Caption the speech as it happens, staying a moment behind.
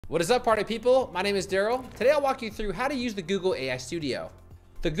What is up, party people? My name is Daryl. Today I'll walk you through how to use the Google AI Studio.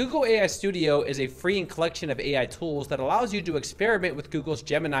 The Google AI Studio is a free collection of AI tools that allows you to experiment with Google's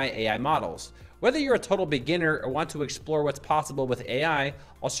Gemini AI models. Whether you're a total beginner or want to explore what's possible with AI,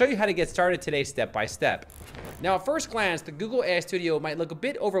 I'll show you how to get started today step by step. Now, at first glance, the Google AI Studio might look a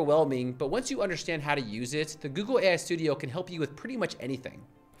bit overwhelming, but once you understand how to use it, the Google AI Studio can help you with pretty much anything.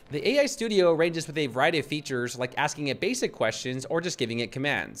 The AI Studio ranges with a variety of features like asking it basic questions or just giving it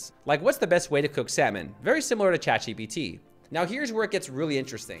commands. Like, what's the best way to cook salmon? Very similar to ChatGPT. Now here's where it gets really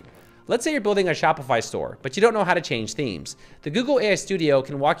interesting. Let's say you're building a Shopify store, but you don't know how to change themes. The Google AI Studio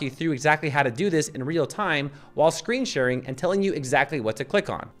can walk you through exactly how to do this in real time while screen sharing and telling you exactly what to click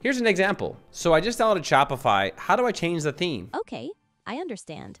on. Here's an example. So I just downloaded Shopify. How do I change the theme? Okay, I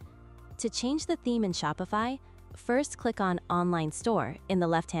understand. To change the theme in Shopify, first click on Online Store in the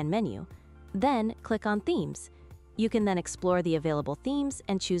left-hand menu, then click on Themes. You can then explore the available themes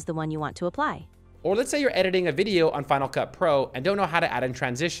and choose the one you want to apply. Or let's say you're editing a video on Final Cut Pro and don't know how to add in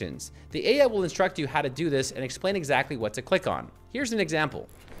transitions. The AI will instruct you how to do this and explain exactly what to click on. Here's an example.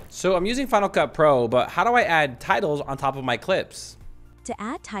 So I'm using Final Cut Pro, but how do I add titles on top of my clips? To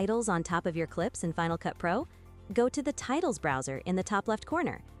add titles on top of your clips in Final Cut Pro, go to the Titles browser in the top left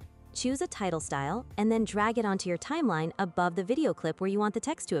corner. Choose a title style and then drag it onto your timeline above the video clip where you want the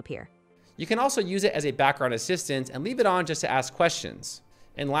text to appear. You can also use it as a background assistant and leave it on just to ask questions.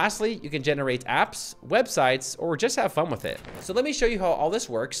 And lastly, you can generate apps, websites, or just have fun with it. So let me show you how all this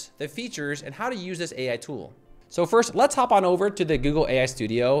works, the features, and how to use this AI tool. So first, let's hop on over to the Google AI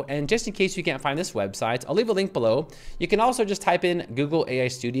Studio, and just in case you can't find this website, I'll leave a link below. You can also just type in Google AI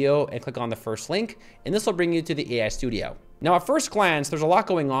Studio and click on the first link, and this will bring you to the AI Studio. Now, at first glance, there's a lot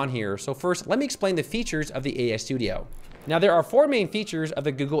going on here. So first, let me explain the features of the AI Studio. Now, there are four main features of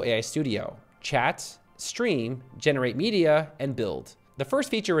the Google AI Studio: Chat, Stream, Generate Media, and Build. The first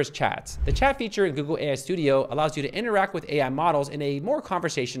feature is Chat. The chat feature in Google AI Studio allows you to interact with AI models in a more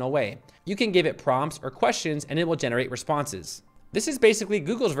conversational way. You can give it prompts or questions and it will generate responses. This is basically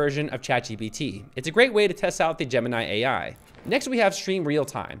Google's version of ChatGPT. It's a great way to test out the Gemini AI. Next, we have Stream Real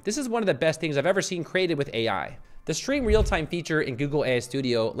Time. This is one of the best things I've ever seen created with AI. The Stream Real Time feature in Google AI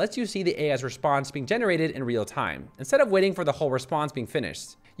Studio lets you see the AI's response being generated in real time, instead of waiting for the whole response being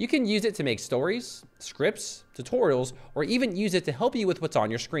finished. You can use it to make stories, scripts, tutorials, or even use it to help you with what's on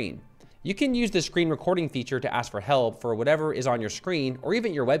your screen. You can use the screen recording feature to ask for help for whatever is on your screen or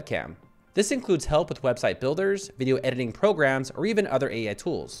even your webcam. This includes help with website builders, video editing programs, or even other AI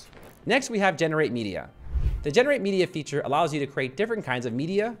tools. Next, we have Generate Media. The Generate Media feature allows you to create different kinds of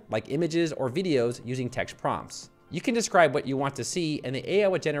media, like images or videos, using text prompts. You can describe what you want to see, and the AI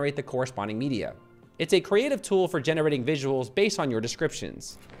will generate the corresponding media. It's a creative tool for generating visuals based on your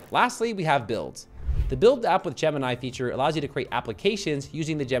descriptions. Lastly, we have Build. The Build app with Gemini feature allows you to create applications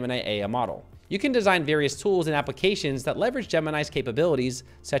using the Gemini AI model. You can design various tools and applications that leverage Gemini's capabilities,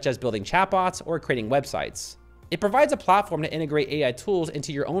 such as building chatbots or creating websites. It provides a platform to integrate AI tools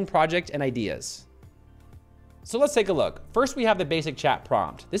into your own project and ideas. So let's take a look. First, we have the basic chat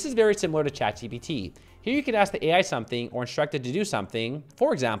prompt. This is very similar to ChatGPT. Here you can ask the AI something or instruct it to do something.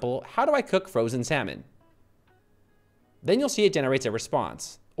 For example, how do I cook frozen salmon? Then you'll see it generates a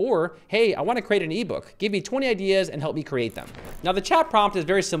response. Or, hey, I want to create an ebook. Give me 20 ideas and help me create them. Now, the chat prompt is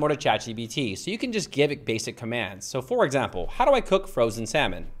very similar to ChatGPT, so you can just give it basic commands. So for example, how do I cook frozen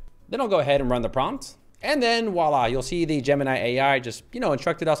salmon? Then I'll go ahead and run the prompt. And then voila, you'll see the Gemini AI just,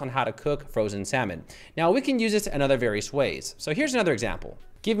 instructed us on how to cook frozen salmon. Now we can use this in other various ways. So here's another example.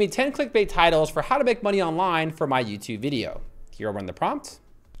 Give me 10 clickbait titles for how to make money online for my YouTube video. Here I'll run the prompt.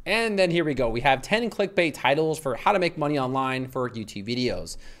 And then here we go. We have 10 clickbait titles for how to make money online for YouTube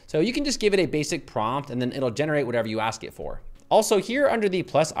videos. So you can just give it a basic prompt and then it'll generate whatever you ask it for. Also, here under the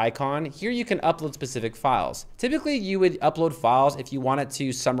plus icon, here you can upload specific files. Typically, you would upload files if you wanted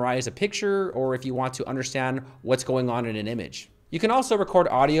to summarize a picture or if you want to understand what's going on in an image. You can also record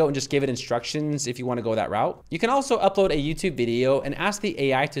audio and just give it instructions if you want to go that route. You can also upload a YouTube video and ask the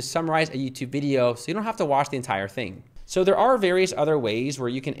AI to summarize a YouTube video so you don't have to watch the entire thing. So there are various other ways where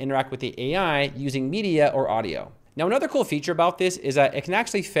you can interact with the AI using media or audio. Now, another cool feature about this is that it can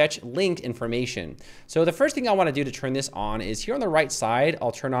actually fetch linked information. So the first thing I want to do to turn this on is here on the right side,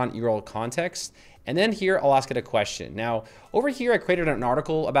 I'll turn on URL context. And then here, I'll ask it a question. Now, over here, I created an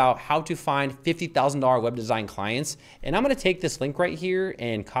article about how to find $50,000 web design clients. And I'm going to take this link right here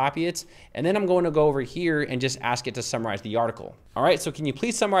and copy it. And then I'm going to go over here and just ask it to summarize the article. All right, so can you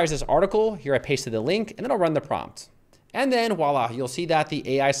please summarize this article? Here, I pasted the link and then I'll run the prompt. And then voila, you'll see that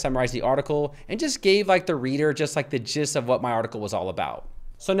the AI summarized the article and just gave the reader just the gist of what my article was all about.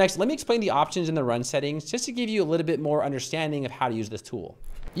 So next, let me explain the options in the run settings just to give you a little bit more understanding of how to use this tool.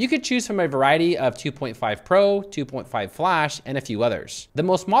 You could choose from a variety of 2.5 Pro, 2.5 Flash, and a few others. The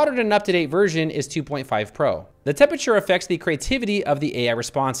most modern and up-to-date version is 2.5 Pro. The temperature affects the creativity of the AI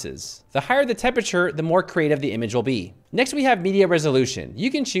responses. The higher the temperature, the more creative the image will be. Next, we have media resolution.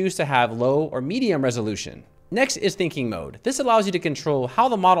 You can choose to have low or medium resolution. Next is thinking mode. This allows you to control how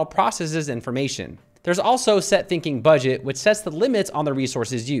the model processes information. There's also set thinking budget, which sets the limits on the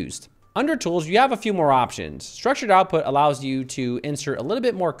resources used. Under tools, you have a few more options. Structured output allows you to insert a little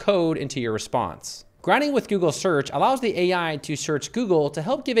bit more code into your response. Grounding with Google search allows the AI to search Google to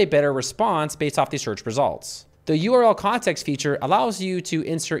help give a better response based off the search results. The URL context feature allows you to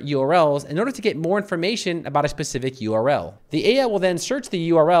insert URLs in order to get more information about a specific URL. The AI will then search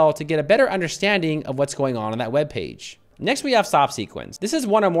the URL to get a better understanding of what's going on that web page. Next, we have stop sequence. This is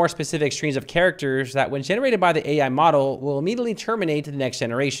one or more specific strings of characters that when generated by the AI model will immediately terminate to the next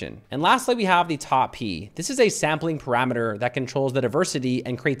generation. And lastly, we have the top P. This is a sampling parameter that controls the diversity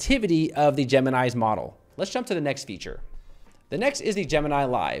and creativity of the Gemini's model. Let's jump to the next feature. The next is the Gemini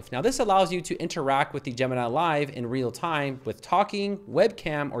Live. Now this allows you to interact with the Gemini Live in real time with talking,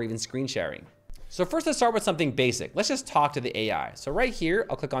 webcam, or even screen sharing. So first, let's start with something basic. Let's just talk to the AI. So right here,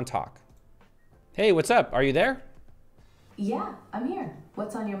 I'll click on talk. Hey, what's up? Are you there? Yeah, I'm here.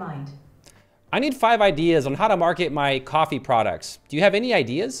 What's on your mind? I need 5 ideas on how to market my coffee products. Do you have any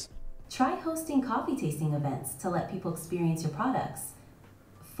ideas? Try hosting coffee tasting events to let people experience your products.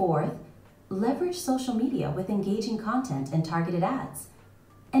 4th, leverage social media with engaging content and targeted ads.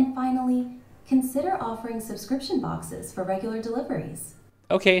 And finally, consider offering subscription boxes for regular deliveries.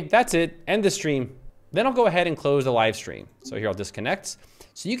 Okay, that's it. End the stream. Then I'll go ahead and close the live stream. So here I'll disconnect.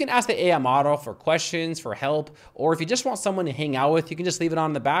 So you can ask the AI model for questions, for help, or if you just want someone to hang out with, you can just leave it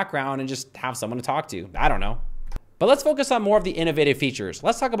on in the background and just have someone to talk to. I don't know. But let's focus on more of the innovative features.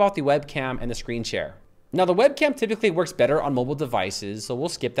 Let's talk about the webcam and the screen share. Now the webcam typically works better on mobile devices, so we'll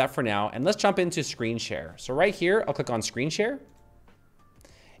skip that for now. And let's jump into screen share. So right here, I'll click on screen share.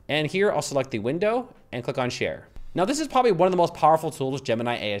 And here I'll select the window and click on share. Now this is probably one of the most powerful tools,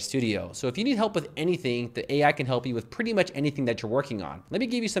 Gemini AI Studio. So if you need help with anything, the AI can help you with pretty much anything that you're working on. Let me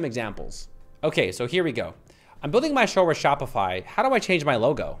give you some examples. Okay, so here we go. I'm building my show with Shopify. How do I change my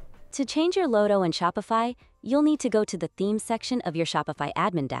logo? To change your logo in Shopify, you'll need to go to the Themes section of your Shopify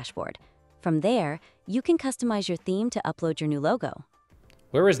admin dashboard. From there, you can customize your theme to upload your new logo.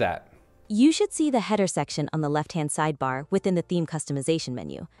 Where is that? You should see the header section on the left-hand sidebar within the theme customization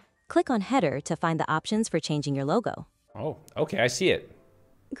menu. Click on Header to find the options for changing your logo. Oh, okay, I see it.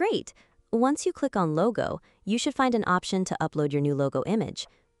 Great. Once you click on Logo, you should find an option to upload your new logo image.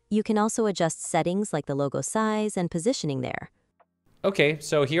 You can also adjust settings like the logo size and positioning there. Okay,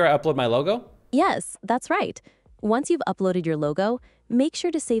 so here I upload my logo? Yes, that's right. Once you've uploaded your logo, make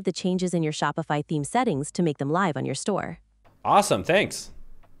sure to save the changes in your Shopify theme settings to make them live on your store. Awesome, thanks.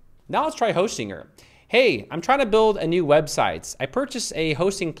 Now let's try Hostinger. Hey, I'm trying to build a new website. I purchased a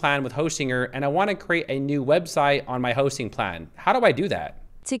hosting plan with Hostinger and I want to create a new website on my hosting plan. How do I do that?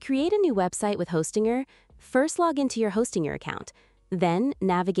 To create a new website with Hostinger, first log into your Hostinger account, then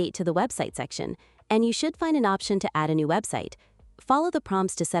navigate to the website section, and you should find an option to add a new website. Follow the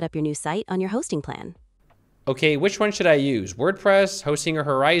prompts to set up your new site on your hosting plan. Okay, which one should I use? WordPress, Hostinger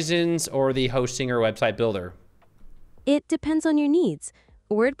Horizons, or the Hostinger website builder? It depends on your needs.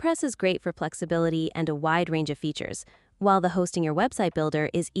 WordPress is great for flexibility and a wide range of features, while the Hostinger website builder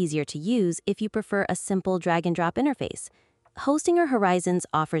is easier to use if you prefer a simple drag-and-drop interface. Hostinger Horizons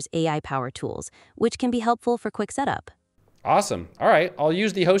offers AI-powered tools, which can be helpful for quick setup. Awesome. All right, I'll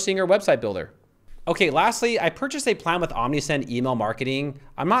use the Hostinger website builder. Okay, lastly, I purchased a plan with Omnisend email marketing.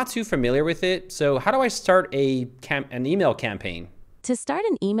 I'm not too familiar with it, so how do I start an email campaign? To start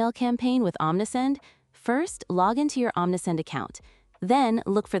an email campaign with Omnisend, first log into your Omnisend account. Then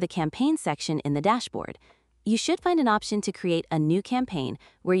look for the campaign section in the dashboard. You should find an option to create a new campaign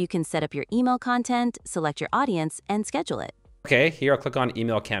where you can set up your email content, select your audience, and schedule it. Okay, here I'll click on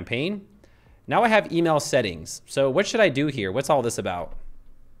email campaign. Now I have email settings. So what should I do here? What's all this about?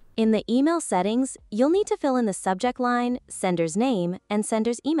 In the email settings, you'll need to fill in the subject line, sender's name, and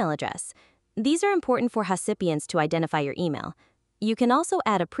sender's email address. These are important for recipients to identify your email. You can also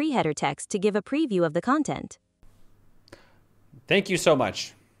add a pre-header text to give a preview of the content. Thank you so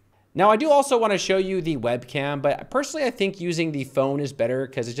much. Now I do also want to show you the webcam, but personally I think using the phone is better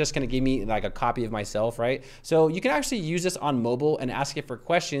because it's just going to give me like a copy of myself, right? So you can actually use this on mobile and ask it for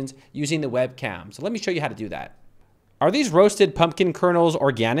questions using the webcam. So let me show you how to do that. Are these roasted pumpkin kernels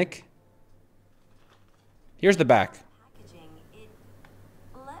organic? Here's the back.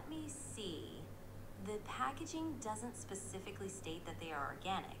 Let me see. The packaging packaging doesn't specifically state that they are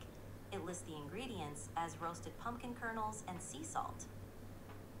organic. It lists the ingredients as roasted pumpkin kernels and sea salt.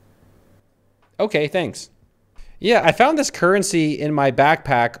 Okay, thanks. Yeah, I found this currency in my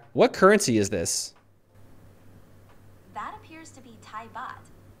backpack. What currency is this? That appears to be Thai baht.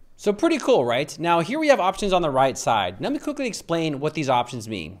 So pretty cool, right? Now here we have options on the right side. Let me quickly explain what these options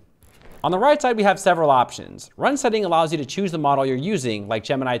mean. On the right side, we have several options. Run setting allows you to choose the model you're using, like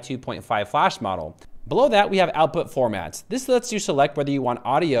Gemini 2.5 Flash model. Below that, we have output formats. This lets you select whether you want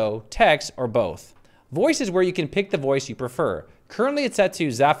audio, text, or both. Voice is where you can pick the voice you prefer. Currently, it's set to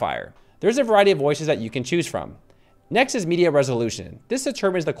Sapphire. There's a variety of voices that you can choose from. Next is media resolution. This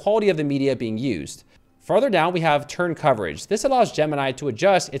determines the quality of the media being used. Farther down, we have turn coverage. This allows Gemini to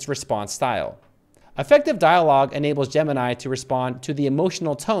adjust its response style. Effective dialogue enables Gemini to respond to the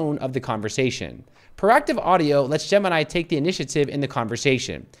emotional tone of the conversation. Proactive audio lets Gemini take the initiative in the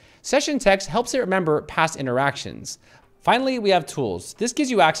conversation. Session text helps it remember past interactions. Finally, we have tools. This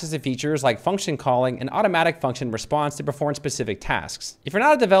gives you access to features like function calling and automatic function response to perform specific tasks. If you're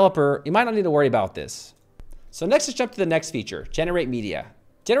not a developer, you might not need to worry about this. So next, let's jump to the next feature, generate media.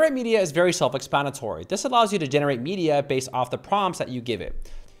 Generate media is very self-explanatory. This allows you to generate media based off the prompts that you give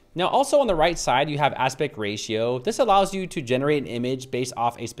it. Now, also on the right side, you have aspect ratio. This allows you to generate an image based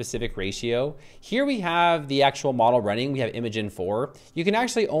off a specific ratio. Here we have the actual model running. We have Imagen 4. You can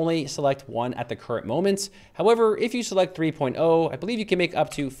actually only select one at the current moment. However, if you select 3.0, I believe you can make up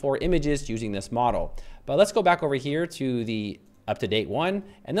to 4 images using this model. But let's go back over here to the up-to-date one,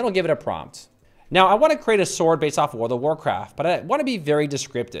 and then I'll give it a prompt. Now, I want to create a sword based off World of Warcraft, but I want to be very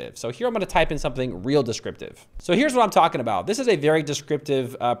descriptive. So here I'm going to type in something real descriptive. So here's what I'm talking about. This is a very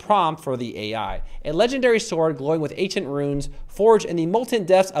descriptive prompt for the AI. A legendary sword glowing with ancient runes forged in the molten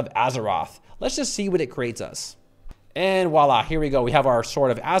depths of Azeroth. Let's just see what it creates us. And voila, here we go. We have our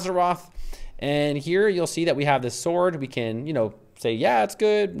sword of Azeroth. And here you'll see that we have this sword. We can, say, yeah, it's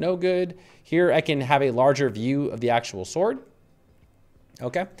good, no good. Here I can have a larger view of the actual sword.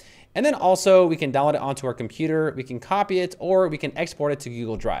 Okay. And then also we can download it onto our computer, we can copy it, or we can export it to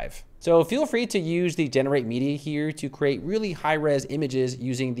Google Drive. So feel free to use the generate media here to create really high-res images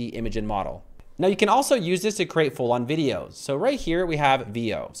using the Imagen model. Now you can also use this to create full-on videos. So right here we have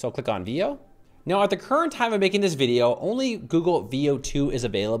VO. So click on VO. Now at the current time of making this video, only Google VO 2 is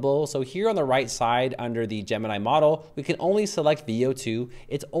available. So here on the right side under the Gemini model, we can only select VO 2.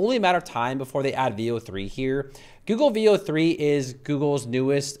 It's only a matter of time before they add VO 3 here. Google VO 3 is Google's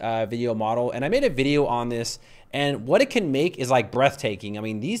newest video model, and I made a video on this, and what it can make is like breathtaking. I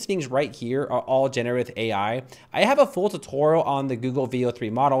mean, these things right here are all generative AI. I have a full tutorial on the Google VO 3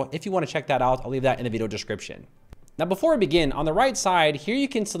 model. If you want to check that out, I'll leave that in the video description. Now, before we begin, on the right side, here you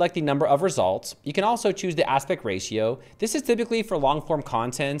can select the number of results. You can also choose the aspect ratio. This is typically for long form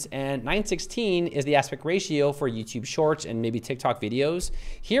content, and 9:16 is the aspect ratio for YouTube Shorts and maybe TikTok videos.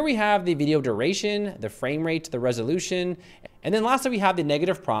 Here we have the video duration, the frame rate, the resolution, and then lastly, we have the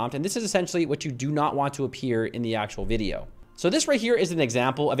negative prompt, and this is essentially what you do not want to appear in the actual video. So this right here is an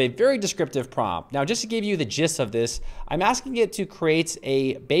example of a very descriptive prompt. Now, just to give you the gist of this, I'm asking it to create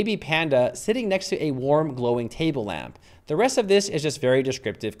a baby panda sitting next to a warm, glowing table lamp. The rest of this is just very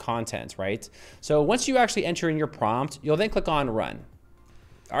descriptive content, right? So once you actually enter in your prompt, you'll then click on run.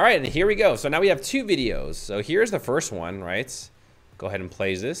 All right, and here we go. So now we have 2 videos. So here's the first one, right? Go ahead and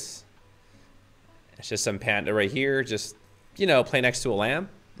play this. It's just some panda right here, just, play next to a lamp.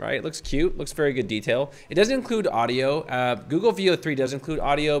 Right, looks cute, looks very good detail. It doesn't include audio. Google VO 3 does include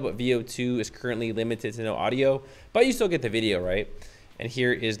audio, but VO 2 is currently limited to no audio, but you still get the video, right? And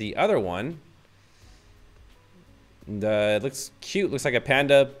here is the other one. It looks cute, looks like a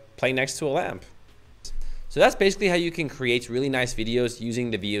panda playing next to a lamp. So that's basically how you can create really nice videos using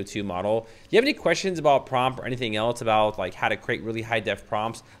the VO 2 model. If you have any questions about prompt or anything else about like how to create really high def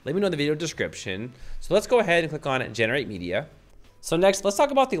prompts, let me know in the video description. So let's go ahead and click on generate media. So next, let's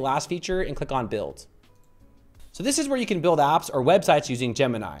talk about the last feature and click on build. So this is where you can build apps or websites using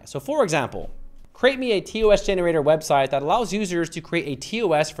Gemini. So for example, create me a TOS generator website that allows users to create a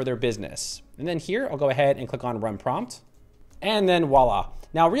TOS for their business. And then here, I'll go ahead and click on run prompt. And then voila.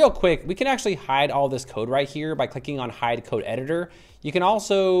 Now real quick, we can actually hide all this code right here by clicking on hide code editor. You can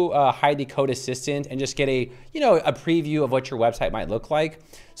also hide the code assistant and just get a preview of what your website might look like.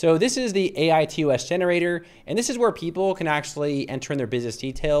 So this is the AI TOS generator, and this is where people can actually enter in their business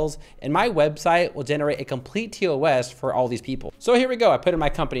details. And my website will generate a complete TOS for all these people. So here we go. I put in my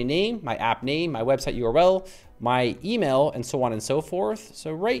company name, my app name, my website URL, my email, and so on and so forth.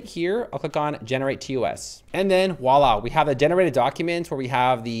 So right here, I'll click on Generate TOS. And then voila, we have the generated documents where we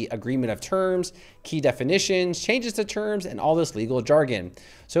have the agreement of terms, key definitions, changes to terms, and all this legal jargon.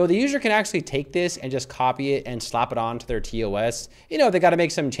 So the user can actually take this and just copy it and slap it onto their TOS. You know, they got to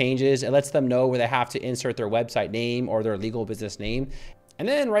make some changes. It lets them know where they have to insert their website name or their legal business name. And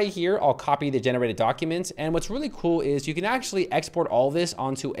then right here, I'll copy the generated documents. And what's really cool is you can actually export all this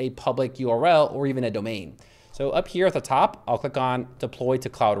onto a public URL or even a domain. So up here at the top, I'll click on Deploy to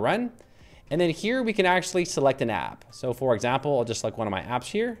Cloud Run. And then here we can actually select an app. So for example, I'll just select one of my apps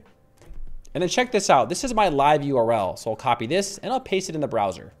here. And then check this out. This is my live URL. So I'll copy this and I'll paste it in the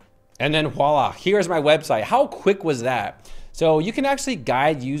browser. And then voila, here's my website. How quick was that? So you can actually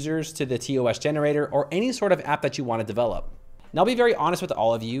guide users to the TOS generator or any sort of app that you want to develop. Now, I'll be very honest with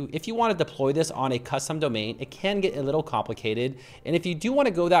all of you. If you want to deploy this on a custom domain, it can get a little complicated. And if you do want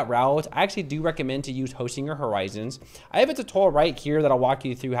to go that route, I actually do recommend to use Hostinger Horizons. I have a tutorial right here that I'll walk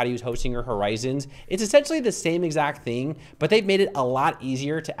you through how to use Hostinger Horizons. It's essentially the same exact thing, but they've made it a lot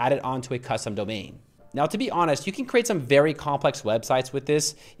easier to add it onto a custom domain. Now, to be honest, you can create some very complex websites with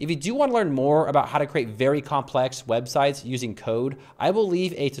this. If you do want to learn more about how to create very complex websites using code, I will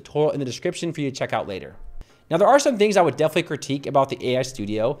leave a tutorial in the description for you to check out later. Now, there are some things I would definitely critique about the AI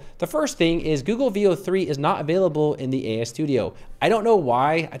Studio. The first thing is Google VO3 is not available in the AI Studio. I don't know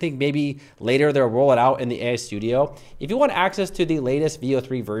why. I think maybe later they'll roll it out in the AI Studio. If you want access to the latest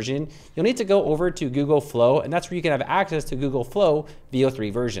VO3 version, you'll need to go over to Google Flow, and that's where you can have access to Google Flow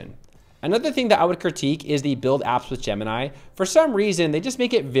VO3 version. Another thing that I would critique is the build apps with Gemini. For some reason, they just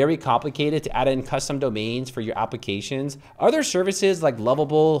make it very complicated to add in custom domains for your applications. Other services like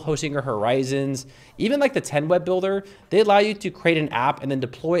Lovable, Hostinger Horizons, even like the 10 Web Builder, they allow you to create an app and then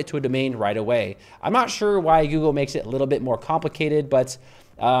deploy it to a domain right away. I'm not sure why Google makes it a little bit more complicated, but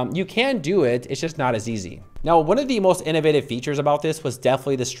you can do it, it's just not as easy. Now, one of the most innovative features about this was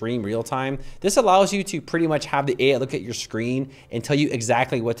definitely the stream real time. This allows you to pretty much have the AI look at your screen and tell you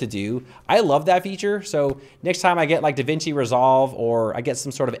exactly what to do. I love that feature. So next time I get like DaVinci Resolve or I get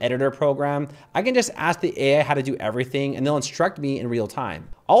some sort of editor program, I can just ask the AI how to do everything and they'll instruct me in real time.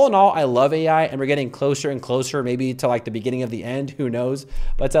 All in all, I love AI and we're getting closer and closer maybe to like the beginning of the end, who knows?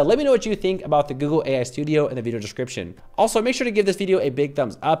 But let me know what you think about the Google AI Studio in the video description. Also, make sure to give this video a big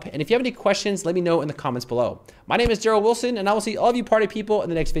thumbs up. And if you have any questions, let me know in the comments below. My name is Gerald Wilson and I will see all of you party people in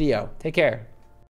the next video. Take care.